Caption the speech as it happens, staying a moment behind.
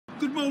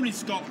Good morning,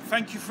 Scott.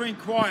 Thank you for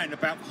inquiring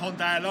about the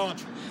Hyundai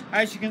Elantra.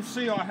 As you can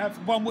see, I have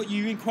one what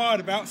you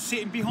inquired about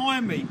sitting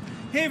behind me.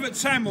 Here at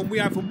Tameron, we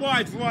have a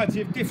wide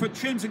variety of different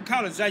trims and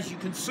colours, as you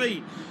can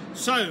see.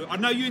 So, I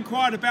know you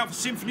inquired about the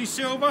Symphony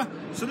Silver,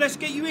 so let's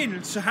get you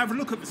in to have a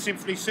look at the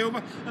Symphony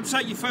Silver and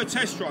take you for a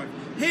test drive.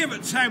 Here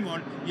at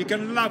Tameron, you're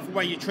going to love the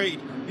way you're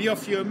treated. We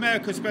offer you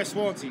America's best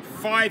warranty,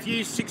 5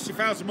 years,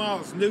 60,000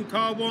 miles, new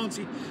car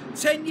warranty,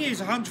 10 years,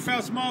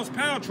 100,000 miles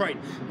powertrain,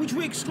 which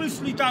we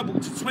exclusively double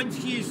to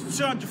 20 years,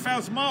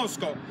 200,000 miles,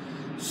 Scott.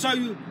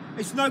 So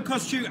it's no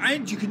cost to you,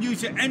 and you can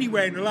use it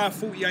anywhere in the last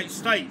 48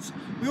 states.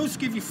 We also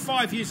give you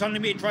 5 years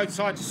unlimited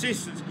roadside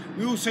assistance.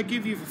 We also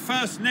give you the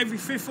first and every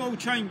fifth oil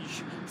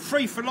change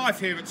free for life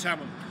here at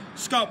Tameron.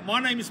 Scott, my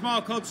name is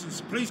Mark Hodson,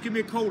 so please give me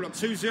a call on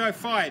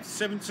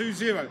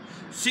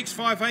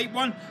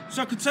 205-720-6581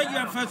 so I can take you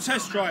out for a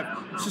test drive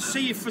to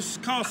see if this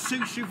car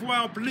suits you the way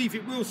I believe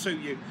it will suit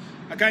you.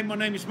 Again, my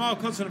name is Mark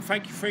Hodson and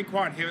thank you for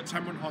inquiring here at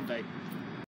Tameron Hyundai.